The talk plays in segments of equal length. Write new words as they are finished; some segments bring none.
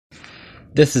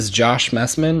This is Josh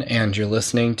Messman, and you're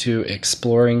listening to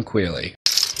Exploring Queerly.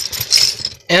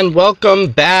 And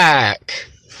welcome back!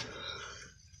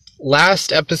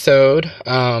 Last episode,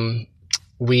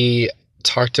 we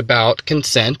talked about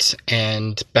consent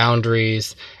and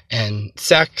boundaries and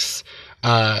sex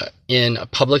in a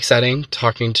public setting,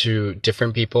 talking to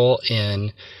different people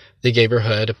in the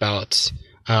gayborhood about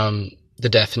the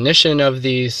definition of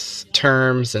these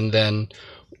terms, and then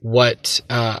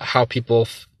how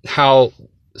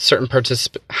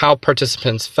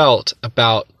participants felt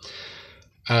about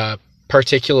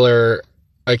particular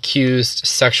accused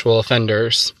sexual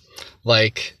offenders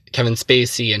like Kevin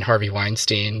Spacey and Harvey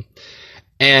Weinstein.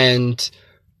 And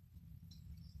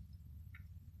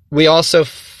we also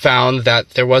found that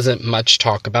there wasn't much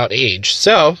talk about age.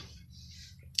 So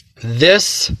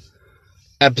this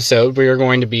episode, we are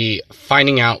going to be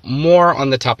finding out more on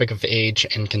the topic of age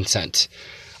and consent.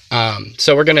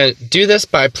 So we're going to do this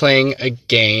by playing a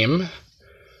game,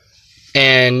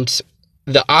 and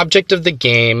the object of the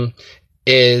game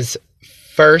is,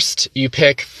 first you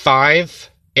pick 5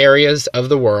 areas of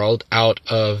the world out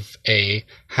of a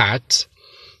hat,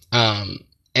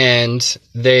 and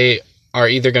they are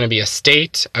either going to be a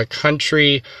state, a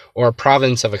country, or a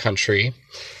province of a country,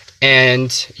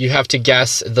 and you have to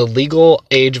guess the legal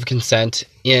age of consent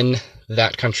in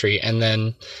that country, and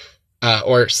then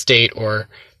or state or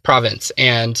province.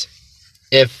 And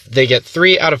if they get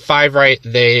 3 out of 5 right,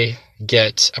 they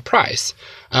get a prize.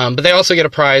 But they also get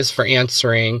a prize for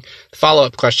answering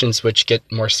follow-up questions, which get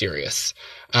more serious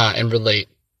and relate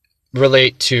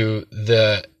to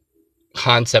the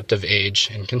concept of age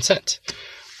and consent.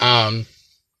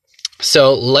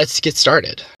 So let's get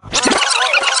started.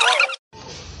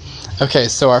 Okay,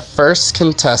 so our first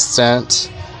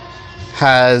contestant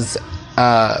has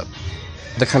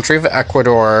the country of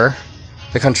Ecuador,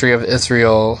 the country of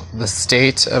Israel, the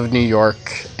state of New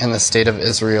York, and the state of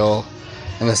Israel,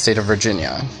 and the state of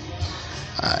Virginia.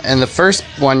 And the first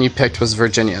one you picked was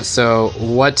Virginia. So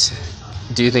what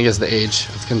do you think is the age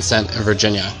of consent in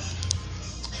Virginia?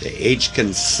 The age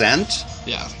consent?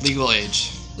 Yeah, legal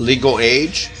age. Legal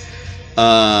age?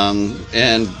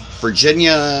 In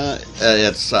Virginia,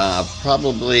 it's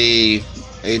probably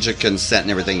age of consent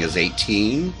and everything is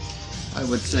 18, I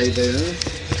would say there.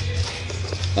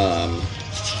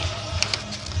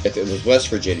 If it was West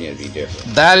Virginia, it'd be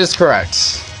different. That is correct.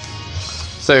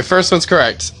 So your first one's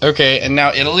correct. Okay, and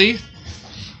now Italy?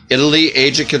 Italy,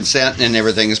 age of consent and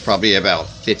everything is probably about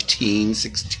 15,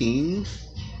 16.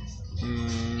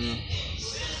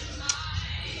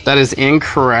 That is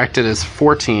incorrect. It is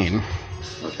 14.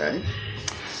 Okay.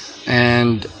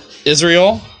 And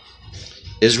Israel?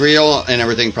 Israel and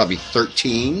everything probably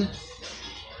 13,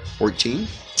 14.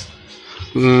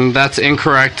 That's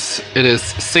incorrect. It is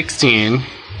 16.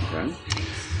 Okay.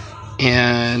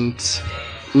 And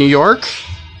New York?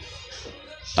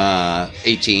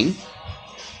 18.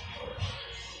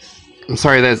 I'm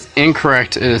sorry, that's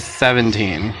incorrect. It is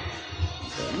 17. Okay.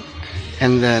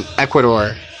 And then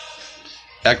Ecuador?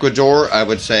 Ecuador, I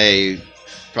would say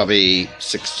probably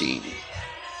 16.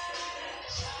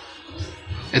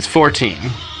 It's 14.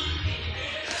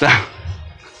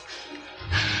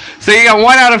 So you got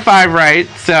 1 out of 5 right,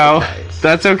 so okay.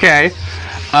 That's okay.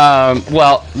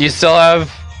 Well, you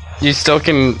still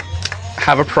can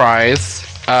have a prize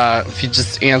if you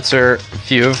just answer a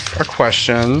few of our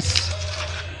questions.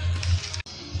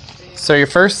 So your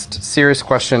first serious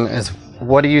question is,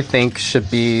 what do you think should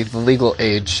be the legal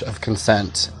age of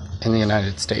consent in the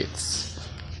United States?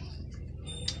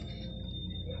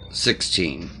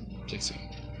 16. 16.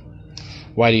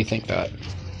 Why do you think that?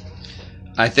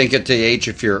 I think at the age,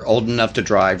 if you're old enough to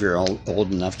drive, you're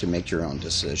old enough to make your own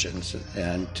decisions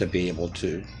and to be able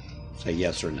to say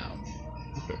yes or no.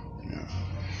 Okay.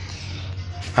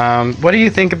 Yeah. What do you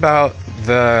think about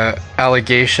the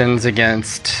allegations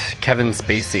against Kevin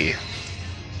Spacey?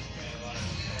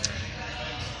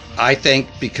 I think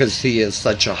because he is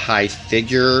such a high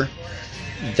figure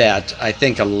that I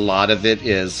think a lot of it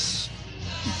is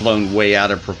blown way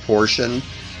out of proportion,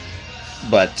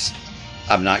 but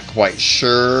I'm not quite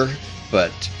sure.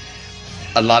 But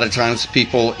a lot of times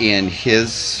people in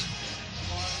his,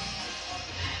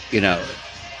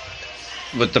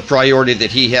 with the priority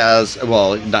that he has,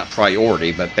 well, not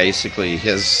priority, but basically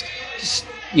his,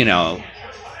 the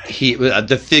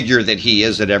figure that he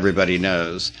is that everybody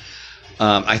knows.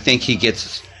 I think he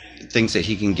thinks that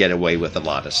he can get away with a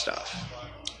lot of stuff.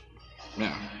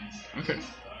 Yeah. Okay.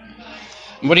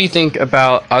 What do you think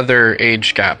about other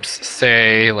age gaps?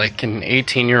 Say, like an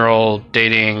 18-year-old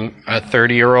dating a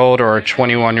 30-year-old or a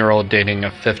 21-year-old dating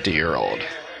a 50-year-old?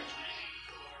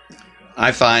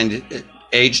 I find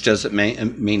age doesn't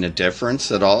mean a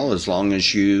difference at all. As long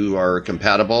as you are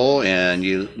compatible and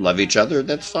you love each other,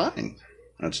 that's fine.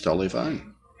 That's totally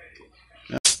fine.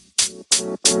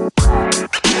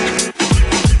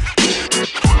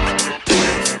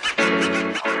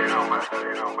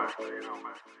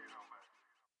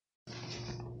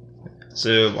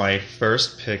 So my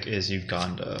first pick is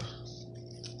Uganda.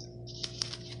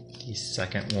 The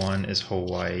second one is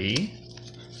Hawaii.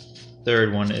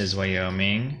 Third one is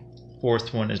Wyoming.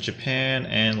 Fourth one is Japan.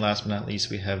 And last but not least,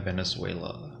 we have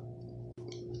Venezuela.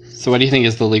 So what do you think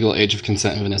is the legal age of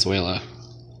consent in Venezuela?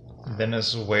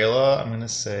 Venezuela, I'm going to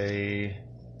say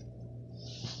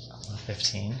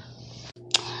 15.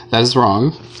 That is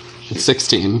wrong. It's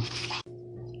 16.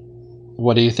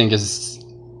 What do you think is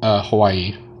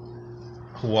Hawaii?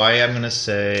 Hawaii, I'm going to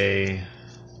say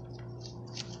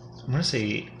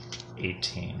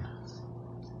 18.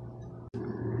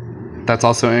 That's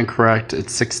also incorrect.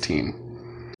 It's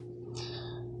 16.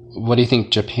 What do you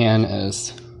think Japan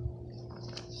is?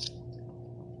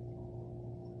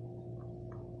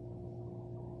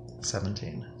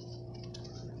 $17.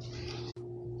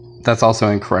 That's also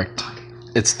incorrect.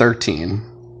 It's 13.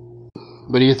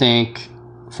 What do you think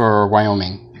for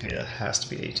Wyoming? Yeah, it has to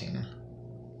be 18.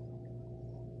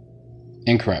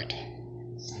 Incorrect.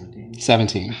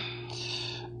 17.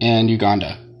 And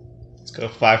Uganda? Let's go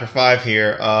 5 for 5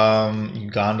 here.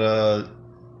 Uganda,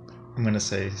 I'm going to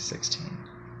say 16.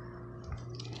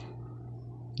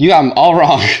 You got them all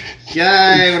wrong.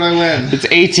 Yay, what I win? It's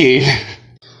 18.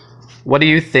 What do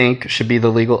you think should be the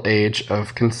legal age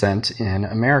of consent in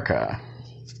America?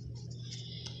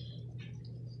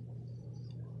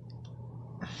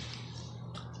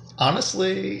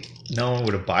 Honestly, no one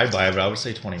would abide by it, but I would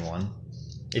say 21.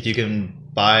 If you can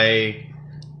buy...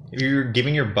 If you're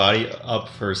giving your body up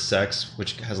for sex,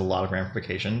 which has a lot of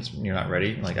ramifications when you're not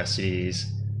ready, like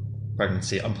STDs,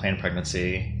 pregnancy, unplanned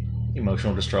pregnancy,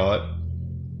 emotional distraught,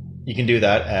 you can do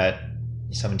that at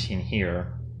 17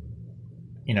 here.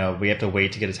 You know, we have to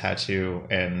wait to get a tattoo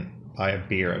and buy a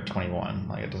beer at 21.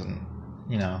 Like, it doesn't,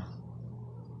 you know.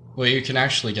 Well, you can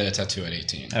actually get a tattoo at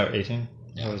 18. Oh, 18?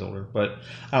 Yeah. I was older. But,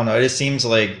 I don't know, it just seems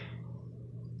like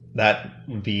that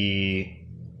would be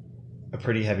a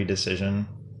pretty heavy decision.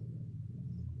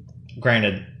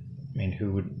 Granted, I mean,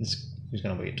 who's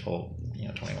going to wait till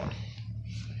 21?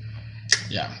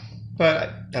 Yeah.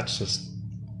 But that's just,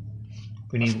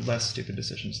 we need less stupid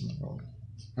decisions in the world.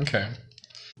 Okay.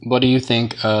 What do you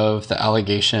think of the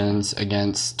allegations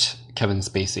against Kevin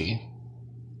Spacey?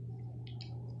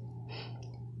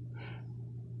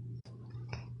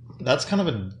 That's kind of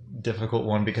a difficult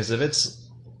one because if it's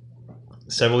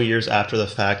several years after the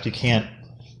fact, you can't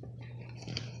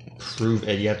prove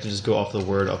it. You have to just go off the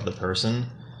word of the person.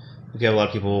 We have a lot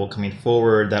of people coming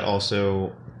forward that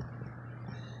also,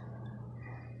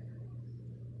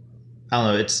 I don't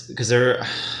know, it's because there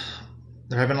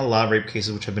have been a lot of rape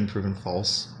cases which have been proven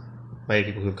false by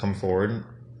people who have come forward,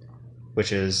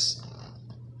 which is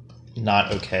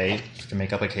not okay to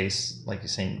make up a case like you're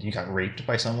saying you got raped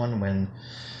by someone when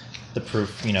the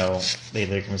proof, they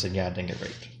later come and said, yeah, I didn't get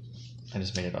raped. I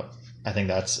just made it up. I think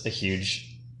that's a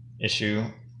huge issue.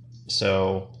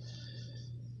 So,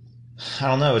 I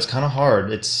don't know. It's kind of hard.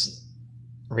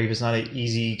 Rape is not an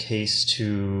easy case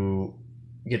to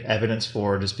get evidence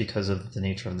for just because of the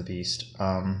nature of the beast.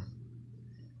 Kind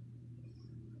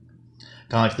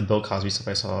of like the Bill Cosby stuff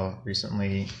I saw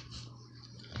recently.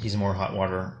 He's more hot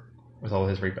water with all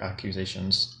his rape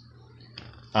accusations.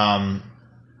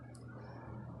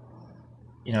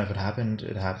 If it happened,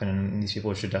 it happened, and these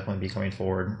people should definitely be coming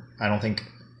forward. I don't think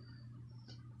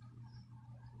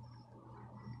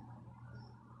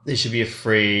they should be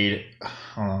afraid. I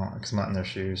don't know, because I'm not in their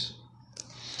shoes.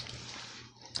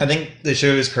 I think they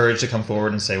show his courage to come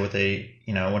forward and say what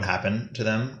what happened to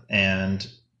them, and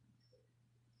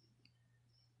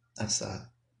that's that.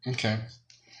 Okay.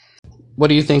 What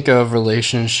do you think of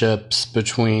relationships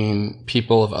between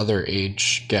people of other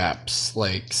age gaps?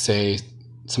 Like, say,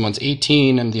 someone's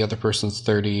 18 and the other person's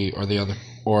 30,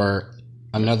 or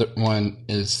another one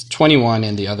is 21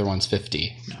 and the other one's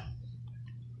 50.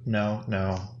 No.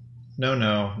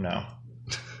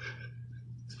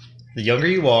 The younger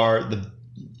you are, the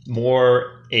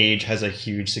more age has a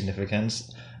huge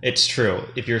significance. It's true.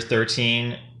 If you're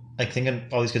 13, like, think of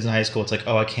all these kids in high school, it's like,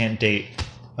 oh, I can't date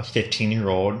a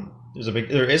 15-year-old.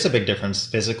 There is a big difference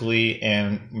physically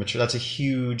and mature. That's a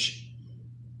huge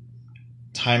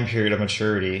time period of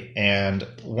maturity. And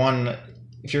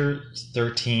if you're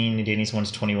 13 and dating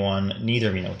someone's 21, neither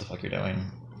of you know what the fuck you're doing.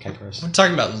 Okay, Chris. I'm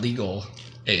talking about legal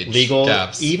age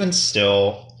gaps. Even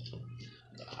still,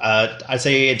 I'd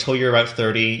say until you're about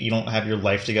 30, you don't have your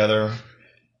life together.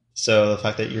 So the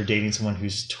fact that you're dating someone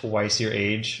who's twice your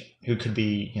age, who could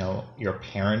be, your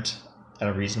parent at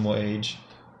a reasonable age,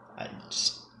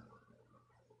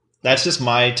 that's just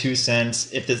my 2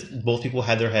 cents. If both people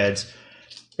had their heads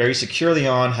very securely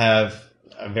on, have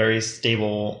a very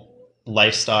stable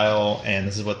lifestyle, and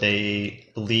this is what they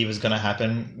believe is going to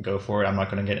happen, go for it. I'm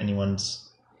not going to get anyone's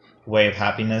way of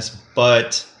happiness,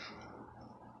 but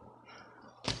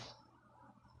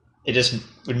it just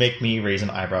would make me raise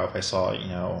an eyebrow if I saw,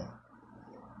 a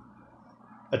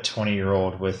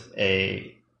 20-year-old with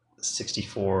a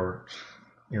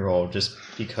 64-year-old, just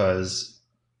because,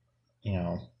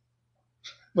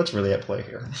 what's really at play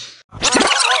here?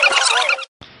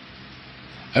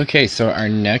 Okay, so our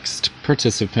next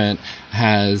participant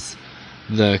has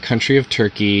the country of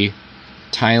Turkey,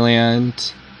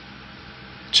 Thailand,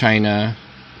 China,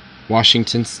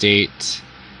 Washington State,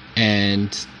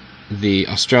 and the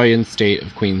Australian state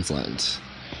of Queensland.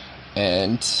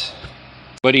 And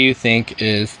what do you think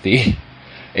is the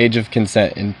age of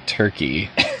consent in Turkey?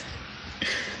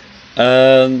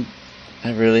 I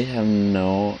really have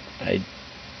no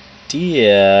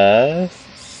idea.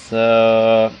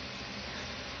 So,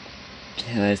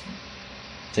 can I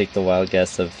take the wild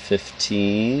guess of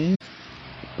 15?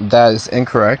 That is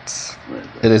incorrect.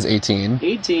 It is 18.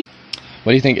 18.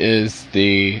 What do you think is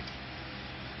the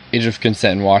age of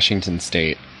consent in Washington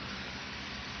State?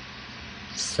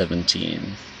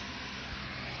 17.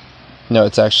 No,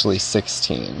 it's actually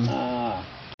 16. Ah.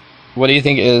 What do you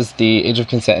think is the age of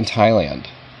consent in Thailand?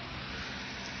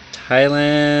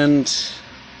 Thailand.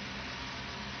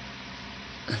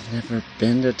 I've never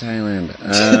been to Thailand.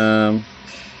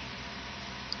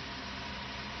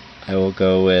 I will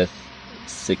go with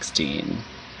 16.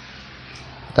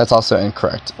 That's also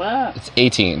incorrect. Wow. It's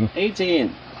 18.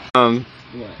 18. What?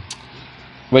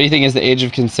 What do you think is the age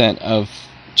of consent of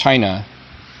China?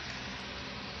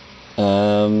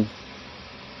 I'll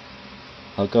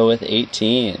go with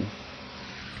 18.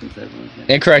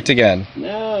 Incorrect again.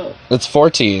 No. It's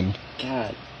 14.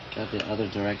 God, got the other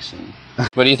direction.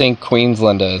 What do you think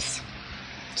Queensland is?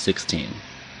 16.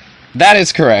 That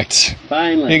is correct.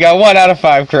 Finally. You got 1 out of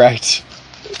 5 correct.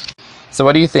 So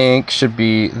what do you think should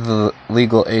be the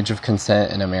legal age of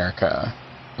consent in America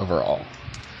overall?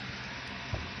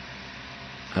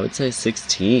 I would say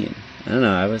 16. I don't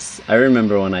know. I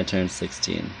remember when I turned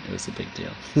 16. It was a big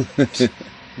deal.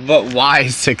 But why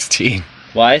 16?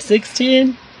 Why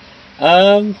 16?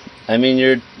 I mean,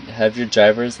 you have your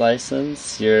driver's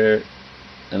license. You're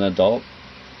an adult.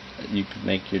 You could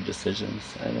make your decisions.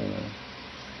 I don't know.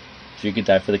 If you could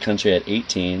die for the country at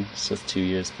 18, it's just 2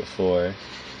 years before.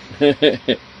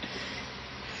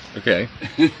 Okay.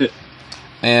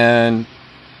 And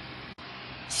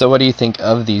so what do you think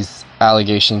of these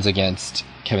allegations against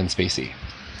Kevin Spacey?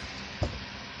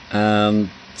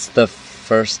 It's the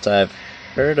first I've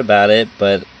heard about it,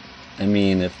 but I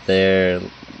mean, if they're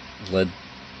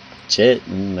legit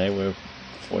and they were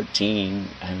 14,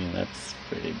 I mean, that's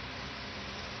pretty.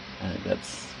 I think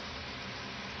that's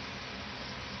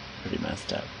pretty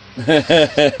messed up.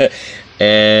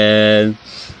 And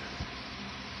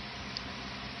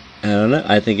I don't know.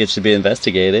 I think it should be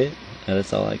investigated. And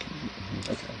that's all I can.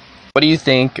 Okay. What do you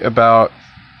think about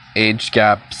age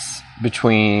gaps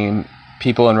between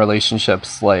people in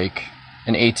relationships, like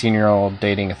an 18-year-old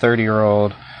dating a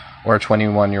 30-year-old or a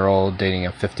 21-year-old dating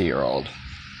a 50-year-old?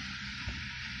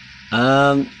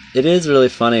 It is really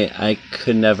funny. I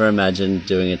could never imagine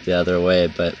doing it the other way,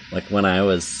 but like when I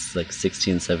was like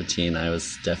 16, 17, I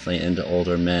was definitely into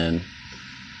older men.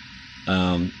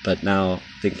 But now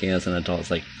thinking as an adult,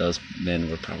 it's like those men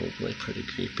were probably pretty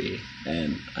creepy,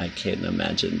 and I can't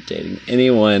imagine dating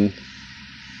anyone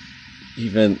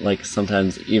even like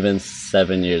sometimes even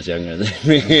 7 years younger than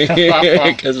me.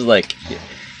 Because like,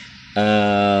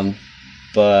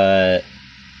 but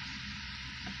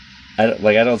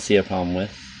I don't see a problem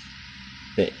with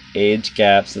the age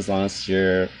gaps as long as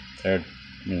they're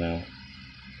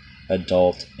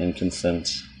adult and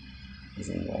consent is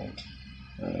involved.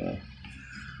 I don't know.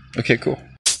 Okay, cool.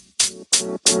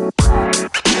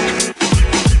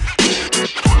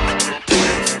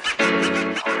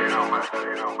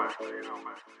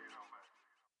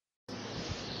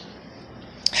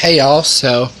 Hey y'all,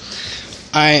 so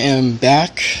I am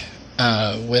back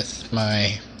with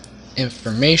my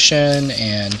information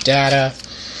and data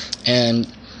and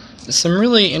some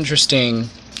really interesting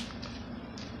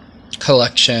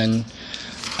collection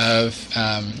of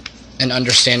an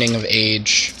understanding of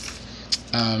age.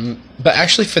 But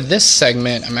actually for this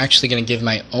segment, I'm actually going to give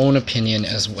my own opinion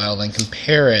as well and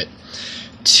compare it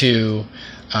to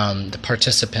the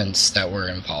participants that were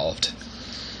involved.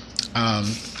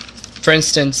 For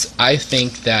instance, I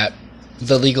think that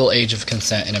the legal age of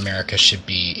consent in America should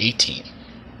be 18.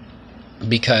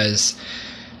 Because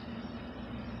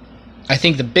I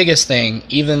think the biggest thing,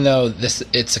 even though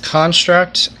it's a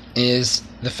construct, is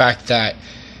the fact that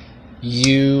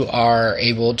you are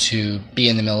able to be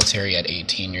in the military at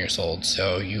 18 years old.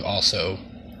 So you also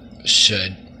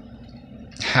should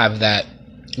have that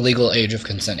legal age of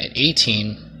consent at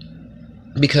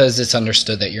 18, because it's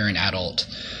understood that you're an adult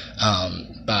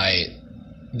by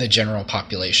the general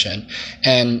population.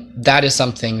 And that is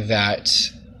something that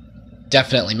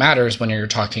definitely matters when you're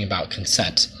talking about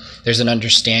consent. There's an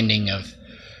understanding of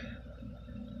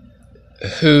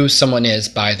who someone is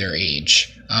by their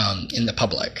age in the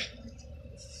public.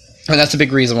 And that's a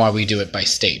big reason why we do it by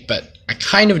state. But I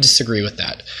kind of disagree with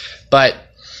that. But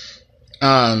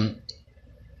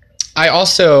I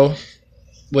also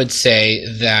would say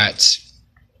that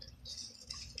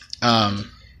I'm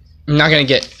not going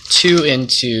to get too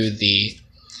into the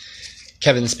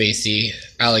Kevin Spacey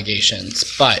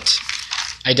allegations, but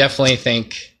I definitely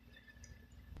think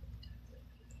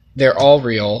they're all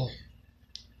real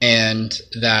and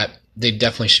that they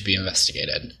definitely should be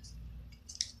investigated.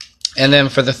 And then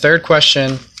for the third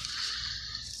question,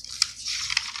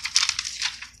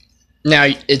 now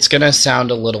it's going to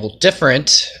sound a little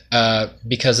different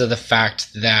because of the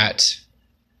fact that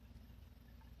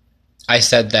I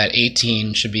said that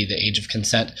 18 should be the age of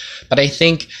consent. But I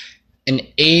think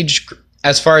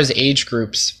as far as age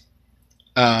groups,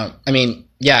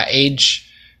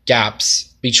 age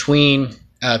gaps between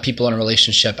people in a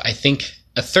relationship, I think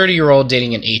a 30-year-old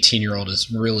dating an 18-year-old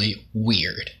is really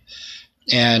weird.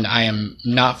 And I am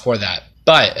not for that.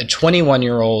 But a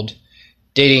 21-year-old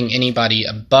dating anybody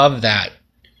above that,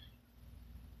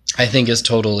 I think is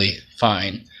totally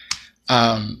fine.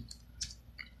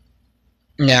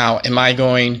 Now, am I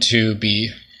going to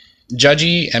be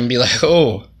judgy and be like,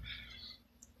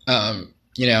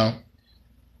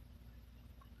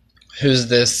 who's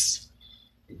this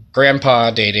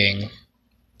grandpa dating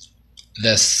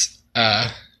this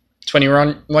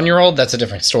 21-year-old? That's a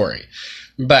different story.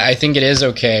 But I think it is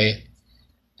okay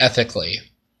ethically.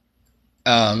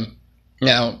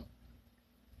 Now,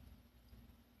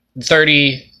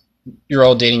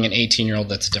 30-year-old dating an 18-year-old,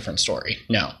 that's a different story.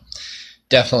 No,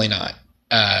 definitely not.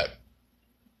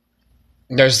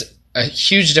 There's a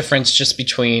huge difference just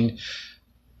between,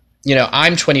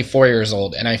 I'm 24 years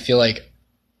old, and I feel like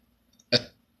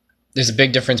there's a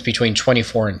big difference between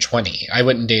 24 and 20. I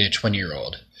wouldn't date a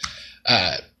 20-year-old.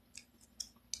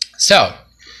 So,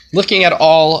 looking at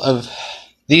all of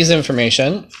these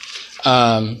information,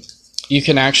 you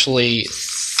can actually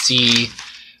see,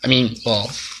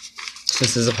 since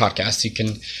this is a podcast, you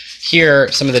can hear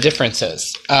some of the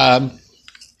differences.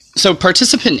 So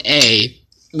participant A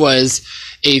was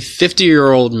a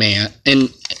 50-year-old man, and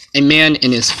a man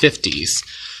in his 50s.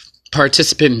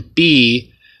 Participant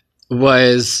B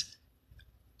was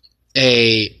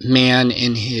a man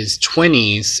in his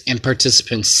 20s, and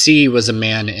participant C was a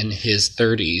man in his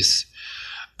 30s.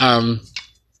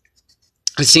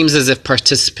 It seems as if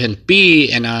participant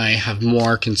B and I have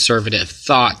more conservative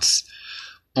thoughts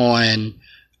on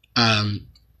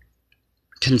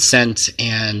consent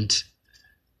and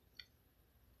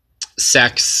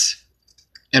sex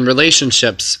and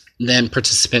relationships than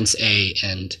participants A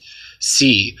and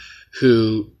C,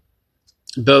 who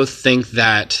both think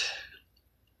that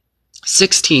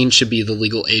 16 should be the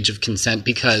legal age of consent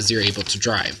because you're able to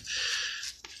drive.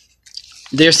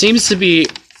 There seems to be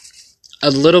a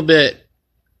little bit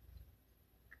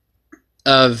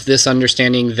of this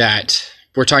understanding that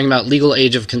we're talking about legal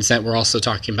age of consent. We're also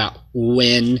talking about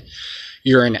when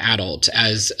you're an adult,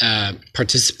 as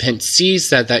participant C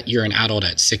said that you're an adult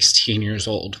at 16 years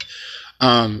old.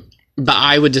 But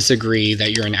I would disagree that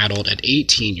you're an adult at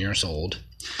 18 years old.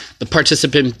 The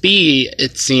participant B,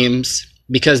 it seems,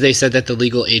 because they said that the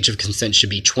legal age of consent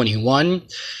should be 21,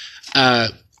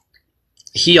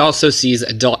 he also sees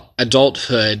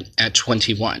adulthood at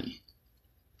 21.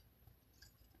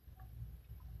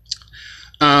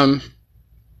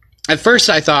 At first,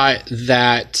 I thought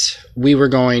that we were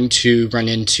going to run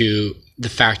into the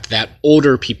fact that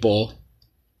older people,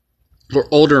 or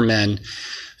older men,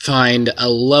 find a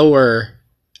lower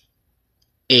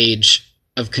age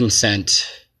of consent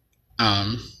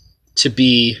to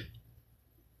be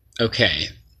okay.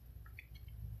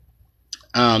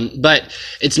 But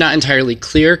it's not entirely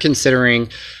clear, considering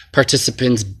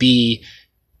participants B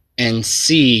and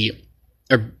C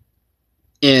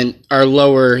are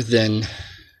lower than,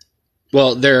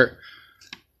 well, they're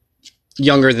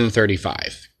younger than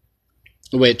 35,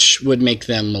 which would make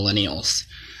them millennials.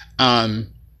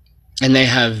 and they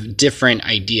have different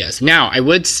ideas. Now, I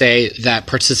would say that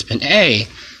participant A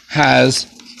has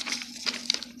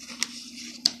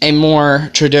a more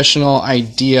traditional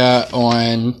idea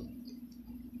on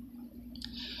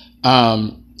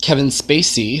Kevin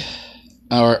Spacey,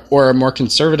 or a more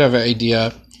conservative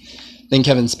idea than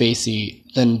Kevin Spacey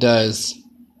than does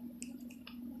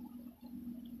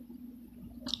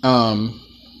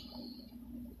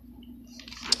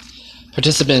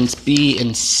participants B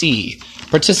and C.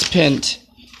 Participant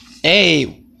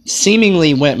A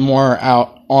seemingly went more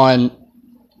out on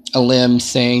a limb,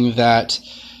 saying that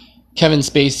Kevin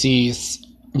Spacey's,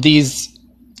 these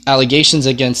allegations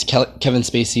against Kevin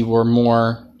Spacey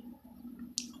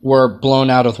were blown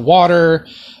out of water,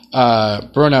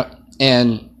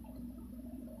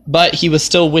 but he was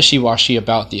still wishy-washy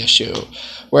about the issue,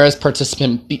 whereas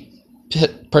participants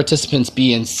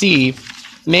B and C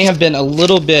may have been a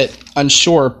little bit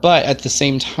unsure, but at the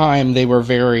same time they were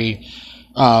very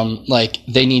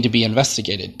they need to be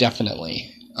investigated,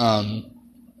 definitely.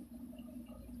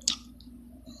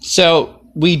 So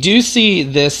we do see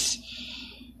this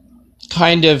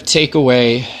kind of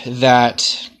takeaway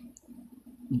that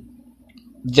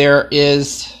there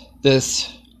is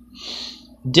this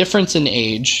difference in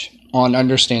age on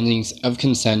understandings of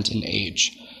consent and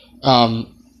age,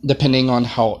 depending on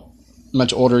how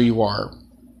much older you are.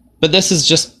 But this is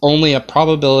just only a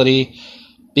probability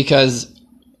because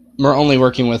we're only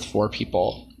working with 4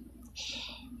 people.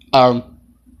 On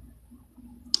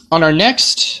our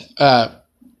next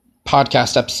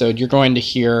podcast episode, you're going to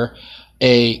hear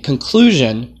a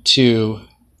conclusion to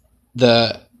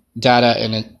the data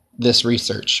in this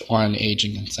research on age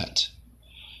and consent.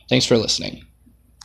 Thanks for listening.